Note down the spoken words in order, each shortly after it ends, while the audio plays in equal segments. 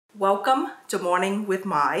Welcome to Morning with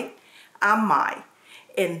Mai. I'm Mai.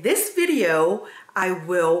 In this video, I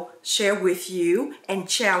will share with you and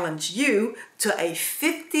challenge you to a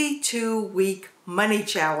 52-week money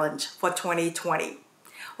challenge for 2020.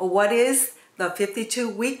 What is the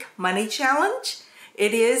 52-week money challenge?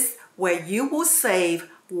 It is where you will save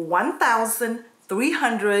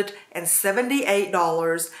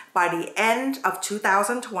 $1,378 by the end of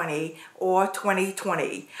 2020 or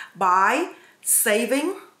 2020 by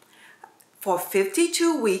saving for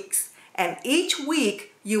 52 weeks, and each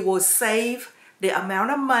week you will save the amount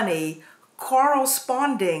of money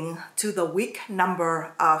corresponding to the week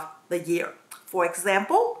number of the year. For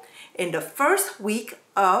example, in the first week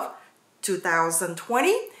of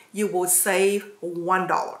 2020, you will save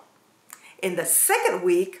 $1. In the second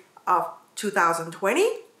week of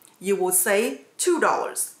 2020, you will save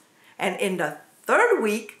 $2. And in the third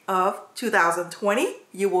week of 2020,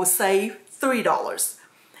 you will save $3.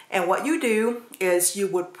 And what you do is you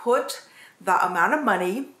would put the amount of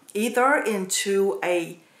money either into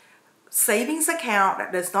a savings account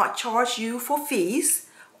that does not charge you for fees,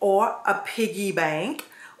 or a piggy bank,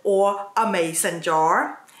 or a mason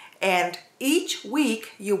jar, and each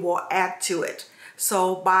week you will add to it.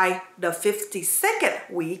 So by the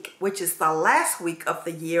 52nd week, which is the last week of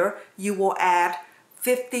the year, you will add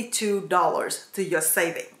 $52 to your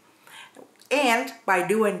saving. And by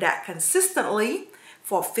doing that consistently,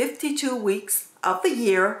 for 52 weeks of the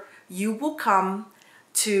year, you will come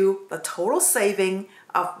to the total saving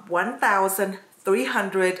of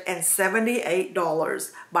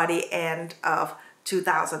 $1,378 by the end of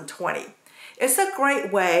 2020. It's a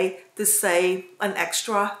great way to save an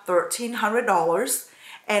extra $1,300.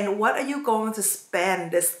 And what are you going to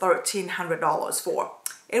spend this $1,300 for?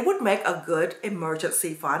 It would make a good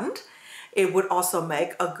emergency fund. It would also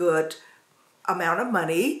make a good amount of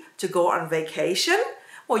money to go on vacation.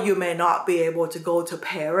 Well, you may not be able to go to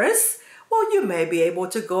Paris. Well, you may be able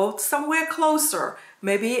to go somewhere closer,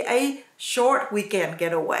 maybe a short weekend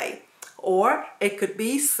getaway. Or it could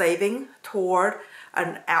be saving toward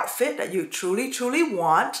an outfit that you truly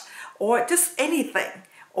want, or just anything.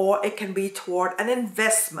 Or it can be toward an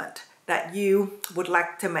investment that you would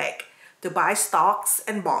like to make, to buy stocks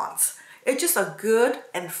and bonds. It's just a good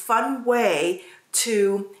and fun way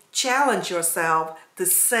to challenge yourself to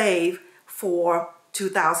save for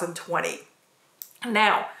 2020.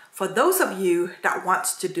 Now, for those of you that want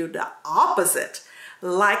to do the opposite,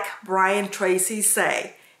 like Brian Tracy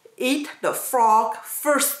say, eat the frog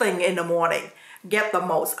first thing in the morning. Get the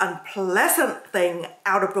most unpleasant thing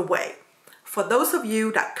out of the way. For those of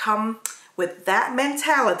you that come with that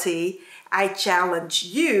mentality, I challenge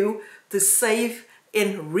you to save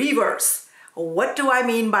in reverse. What do I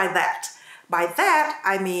mean by that? By that,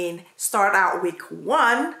 I mean start out week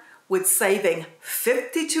 1 with saving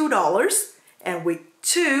 $52, and week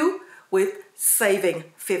 2 with saving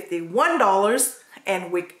 $51, and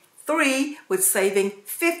week 3 with saving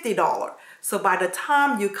 $50. So by the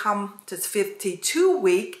time you come to 52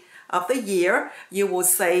 week of the year, you will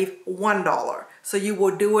save $1. So you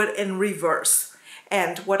will do it in reverse.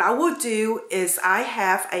 And what I will do is I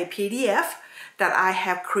have a PDF that I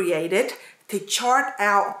have created to chart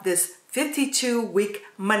out this 52-week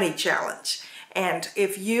money challenge. And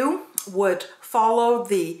if you would follow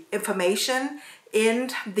the information in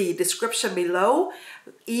the description below,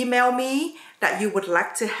 email me that you would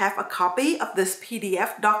like to have a copy of this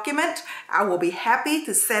PDF document. I will be happy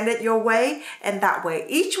to send it your way, and that way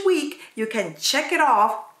each week you can check it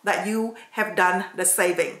off that you have done the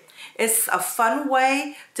saving. It's a fun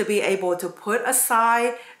way to be able to put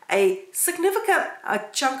aside a significant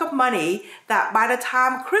chunk of money that by the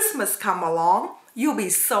time Christmas come along, you'll be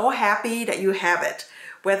so happy that you have it.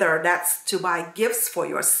 Whether that's to buy gifts for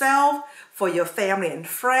yourself, for your family and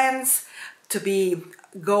friends, to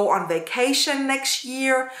go on vacation next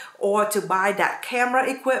year, or to buy that camera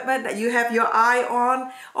equipment that you have your eye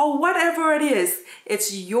on, or whatever it is,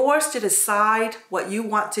 it's yours to decide what you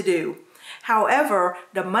want to do. However,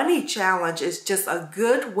 the money challenge is just a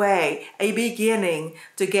good way, a beginning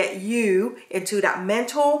to get you into that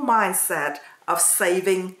mental mindset of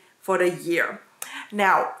saving for the year.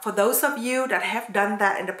 Now, for those of you that have done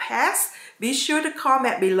that in the past, be sure to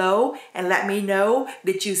comment below and let me know,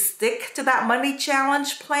 did you stick to that money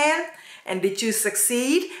challenge plan? And did you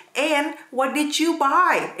succeed? And what did you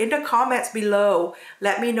buy? In the comments below,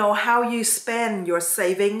 let me know how you spend your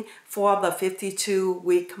saving for the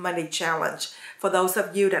 52-week money challenge. For those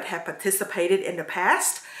of you that have participated in the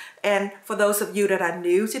past, and for those of you that are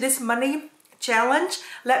new to this money challenge,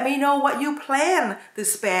 let me know what you plan to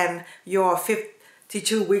spend your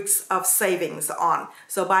 52 weeks of savings on.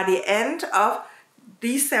 So by the end of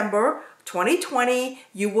December 2020,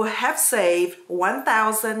 you will have saved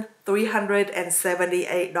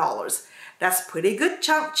 $1,378. That's pretty good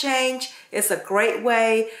chunk change. It's a great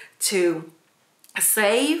way to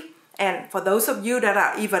save. And for those of you that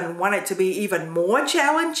are even want it to be even more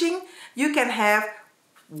challenging, you can have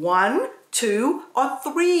 1, 2, or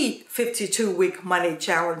 3 52-week money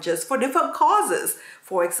challenges for different causes.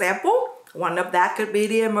 For example, one of that could be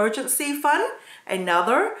the emergency fund.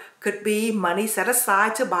 Another could be money set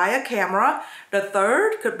aside to buy a camera. The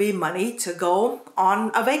third could be money to go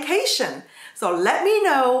on a vacation. So let me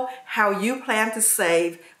know how you plan to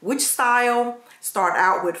save, which style. Start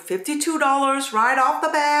out with $52 right off the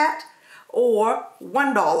bat or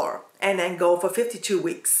 $1 and then go for 52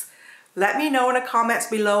 weeks. Let me know in the comments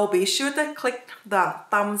below. Be sure to click the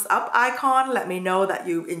thumbs up icon. Let me know that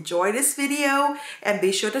you enjoyed this video, and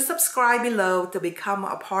be sure to subscribe below to become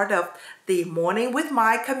a part of the Morning with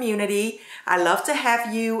My community. I love to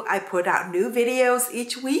have you. I put out new videos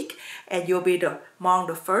each week, and you'll be among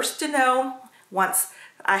the first to know once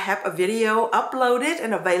I have a video uploaded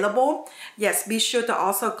and available. Yes, be sure to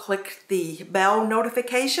also click the bell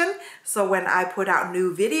notification so when I put out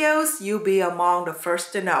new videos, you'll be among the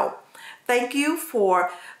first to know. Thank you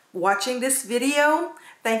for watching this video.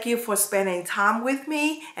 Thank you for spending time with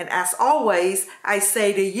me. And as always, I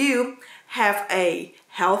say to you, have a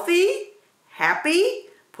healthy, happy,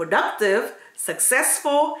 productive,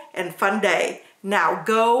 successful, and fun day. Now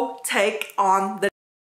go take on the